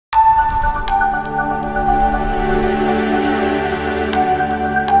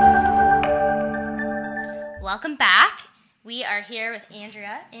welcome back. We are here with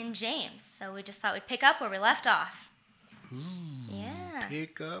Andrea and James. So we just thought we'd pick up where we left off. Yeah.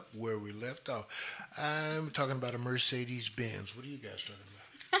 Pick up where we left off. I'm talking about a Mercedes-Benz. What are you guys talking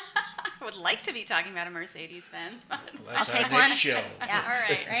about? I would like to be talking about a Mercedes-Benz, but Well, I'll that's take our one. next show. Yeah, all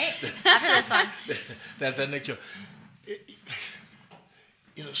right, right? After this one. That's our next show.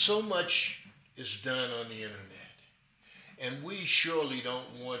 So much is done on the internet, and we surely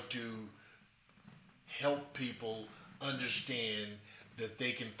don't want to help people understand that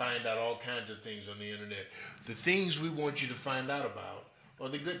they can find out all kinds of things on the internet. The things we want you to find out about are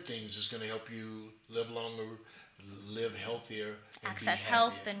the good things that's going to help you live longer, live healthier, and Access be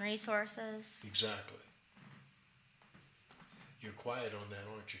help happier. and resources. Exactly. You're quiet on that,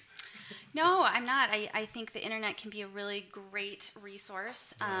 aren't you? no, I'm not. I think the internet can be a really great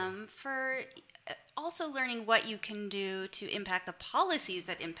resource for also learning what you can do to impact the policies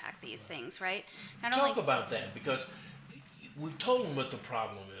that impact these things, right? Not Talk only about that, because we've told them what the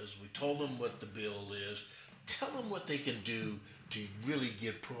problem is. We told them what the bill is. Tell them what they can do to really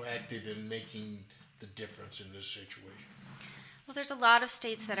get proactive in making the difference in this situation. Well, there's a lot of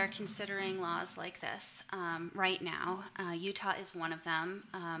states that are considering laws like this right now. Utah is one of them.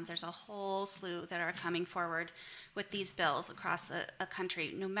 There's a whole slew that are coming forward with these bills across a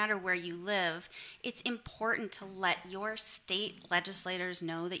country. No matter where you live, it's important to let your state legislators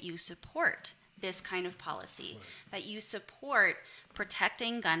know that you support this kind of policy, that you support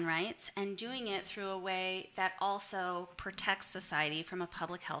protecting gun rights and doing it through a way that also protects society from a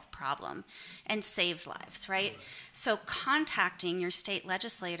public health problem and saves lives, right? So contacting your state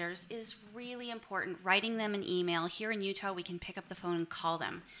legislators is really important. Writing them an email. Here in Utah, we can pick up the phone and call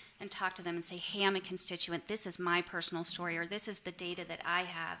them and talk to them and say, hey, I'm a constituent. This is my personal story, or this is the data that I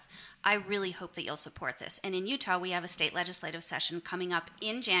have. I really hope that you'll support this. And in Utah, we have a state legislative session coming up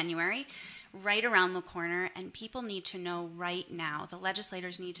in January, right around the corner, and people need to know right now, the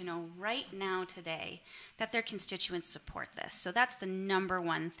legislators need to know right now today that their constituents support this. So that's the number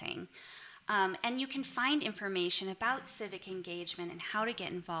one thing. And you can find information about civic engagement and how to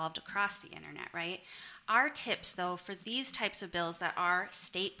get involved across the internet, right? Our tips, though, for these types of bills that are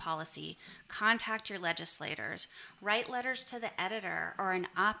state policy, contact your legislators, write letters to the editor or an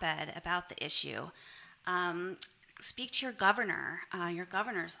op-ed about the issue. Speak to your governor, your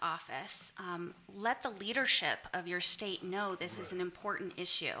governor's office. Let the leadership of your state know this is an important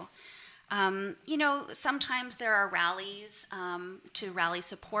issue. Sometimes there are rallies to rally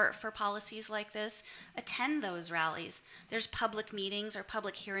support for policies like this. Attend those rallies. There's public meetings or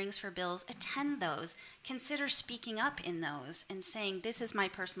public hearings for bills. Attend those. Consider speaking up in those and saying, this is my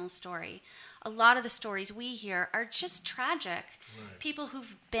personal story. A lot of the stories we hear are just tragic. Right. People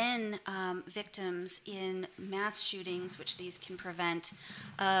who've been victims in mass shootings, which these can prevent,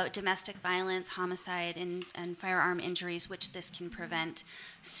 domestic violence, homicide, and firearm injuries, which this can prevent,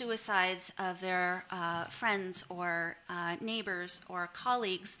 suicides of their friends or neighbors or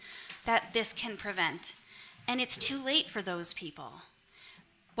colleagues, that this can prevent. And it's too late for those people.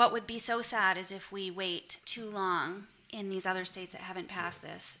 What would be so sad is if we wait too long in these other states that haven't passed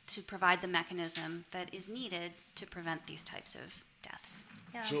this to provide the mechanism that is needed to prevent these types of deaths.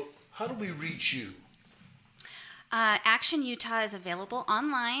 Yeah. So how do we reach you? Action Utah is available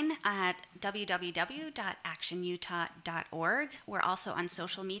online at www.actionutah.org. We're also on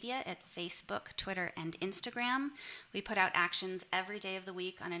social media at Facebook, Twitter, and Instagram. We put out actions every day of the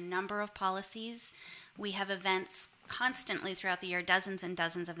week on a number of policies. We have events constantly throughout the year, dozens and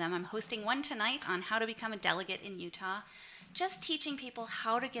dozens of them. I'm hosting one tonight on how to become a delegate in Utah, just teaching people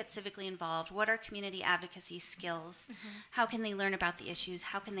how to get civically involved, what are community advocacy skills, how can they learn about the issues,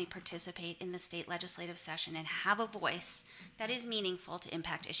 how can they participate in the state legislative session and have a voice that is meaningful to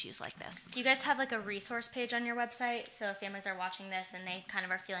impact issues like this. Do you guys have like a resource page on your website? So if families are watching this and they kind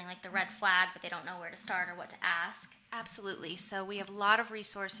of are feeling like the red flag, but they don't know where to start or what to ask? Absolutely. So we have a lot of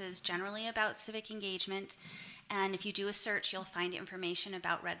resources generally about civic engagement. And if you do a search, you'll find information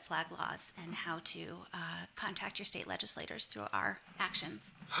about red flag laws and how to contact your state legislators through our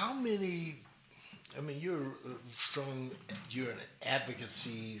actions. How many, you're an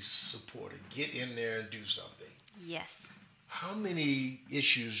advocacy supporter. Get in there and do something. Yes. How many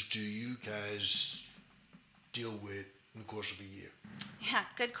issues do you guys deal with in the course of a year? Yeah,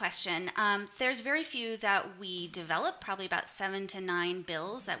 good question. There's very few that we develop, probably about 7 to 9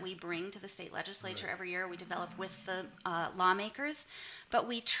 bills that we bring to the state legislature every year. We develop with the lawmakers, but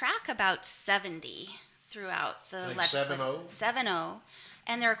we track about 70 throughout the like legislature. 7-0? 7-0.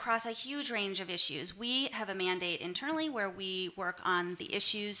 And they're across a huge range of issues. We have a mandate internally where we work on the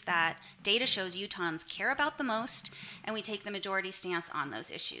issues that data shows Utahns care about the most, and we take the majority stance on those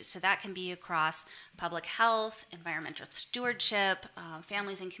issues. So that can be across public health, environmental stewardship,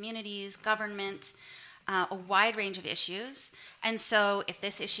 families and communities, government, a wide range of issues. And so if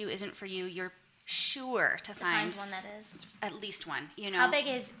this issue isn't for you, you're sure to find one that is. At least one, How big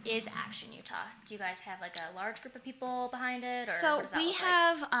is Action Utah? Do you guys have like a large group of people behind it, or so what does that we look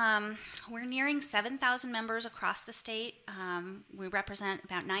have we're nearing 7,000 members across the state. We represent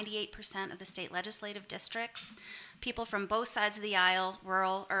about 98% of the state legislative districts, people from both sides of the aisle,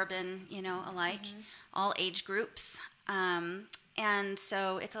 rural, urban, alike, all age groups. And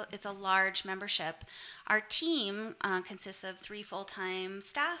so it's a large membership. Our team consists of 3 full-time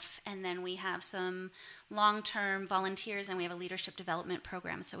staff, and then we have some long-term volunteers, and we have a leadership development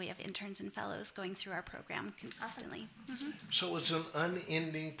program. So we have interns and fellows going through our program consistently. Awesome. So it's an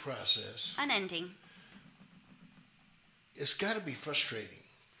unending process. Unending. It's got to be frustrating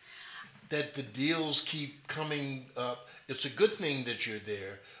that the deals keep coming up. It's a good thing that you're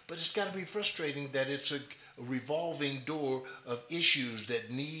there, but it's got to be frustrating that it's a revolving door of issues that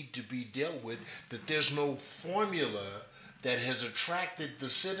need to be dealt with, that there's no formula that has attracted the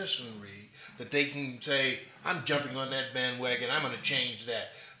citizenry that they can say, I'm jumping on that bandwagon, I'm going to change that.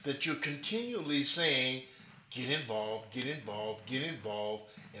 That you're continually saying, get involved, get involved, get involved,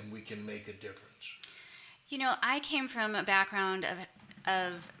 and we can make a difference. I came from a background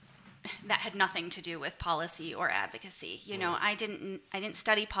of that had nothing to do with policy or advocacy. Right. I didn't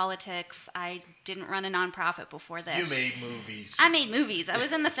study politics. I didn't run a nonprofit before this. You made movies. I made movies. I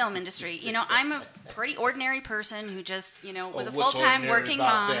was in the film industry. I'm a pretty ordinary person who just, was a full-time working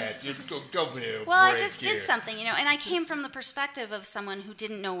mom. Go there, well, I just did something, and I came from the perspective of someone who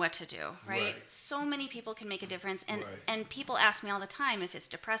didn't know what to do, right? So many people can make a difference, and people ask me all the time if it's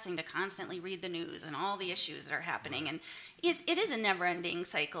depressing to constantly read the news and all the issues that are happening, and it is a never-ending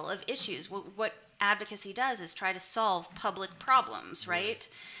cycle of issues. What advocacy does is try to solve public problems, right?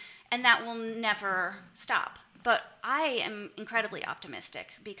 And that will never stop. But I am incredibly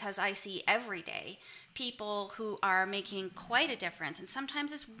optimistic because I see every day people who are making quite a difference. And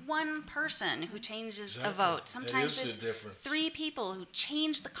sometimes it's one person who changes a vote. Sometimes it's 3 people who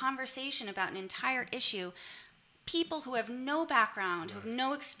change the conversation about an entire issue. People who have no background, who have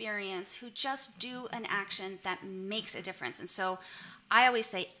no experience, who just do an action that makes a difference. And so I always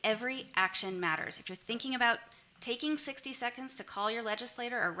say every action matters. If you're thinking about taking 60 seconds to call your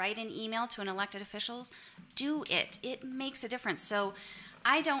legislator or write an email to an elected officials, do it. It makes a difference. So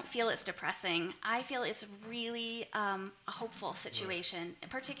I don't feel it's depressing. I feel it's really a hopeful situation,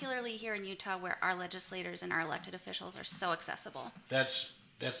 particularly here in Utah where our legislators and our elected officials are so accessible. That's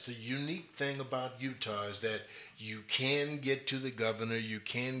the unique thing about Utah is that you can get to the governor, you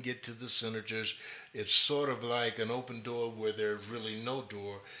can get to the senators. It's sort of like an open door where there's really no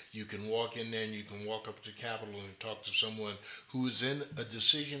door. You can walk in there and you can walk up to Capitol and talk to someone who is in a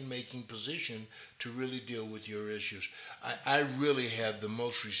decision-making position to really deal with your issues. I really have the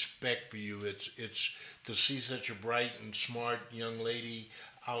most respect for you. It's to see such a bright and smart young lady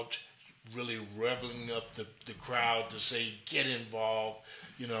out really reveling up the crowd to say, get involved.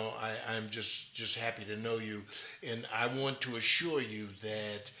 I'm just happy to know you. And I want to assure you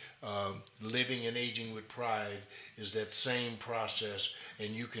that living and aging with pride is that same process. And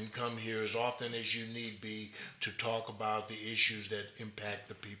you can come here as often as you need be to talk about the issues that impact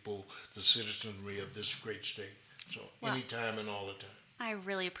the people, the citizenry of this great state. So anytime and all the time. I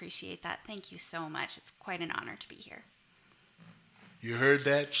really appreciate that. Thank you so much. It's quite an honor to be here. You heard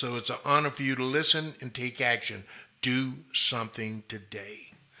that? So it's an honor for you to listen and take action. Do something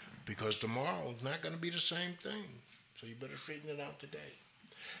today, because tomorrow is not going to be the same thing. So you better straighten it out today.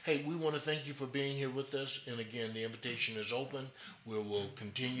 Hey, we want to thank you for being here with us. And again, the invitation is open. We'll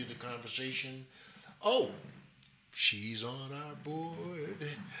continue the conversation. Oh, she's on our board.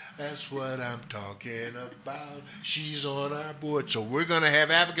 That's what I'm talking about. She's on our board. So we're going to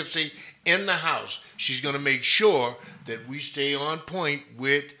have advocacy in the House. She's going to make sure that we stay on point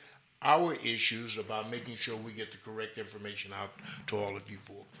with our issues about making sure we get the correct information out to all of you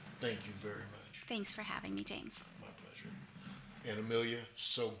folks. Thank you very much. Thanks for having me, James. My pleasure. And Amelia,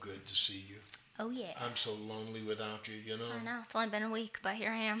 so good to see you. Oh, yeah. I'm so lonely without you, I know. It's only been a week, but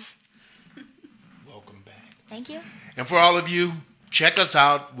here I am. Welcome back. Thank you. And for all of you, check us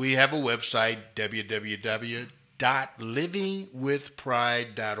out. We have a website,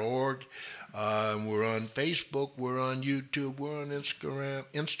 www.livingwithpride.org. We're on Facebook, we're on YouTube, we're on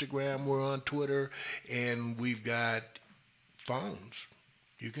Instagram, we're on Twitter, and we've got phones.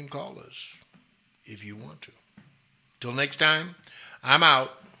 You can call us if you want to. Till next time, I'm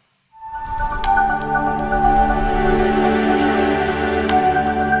out.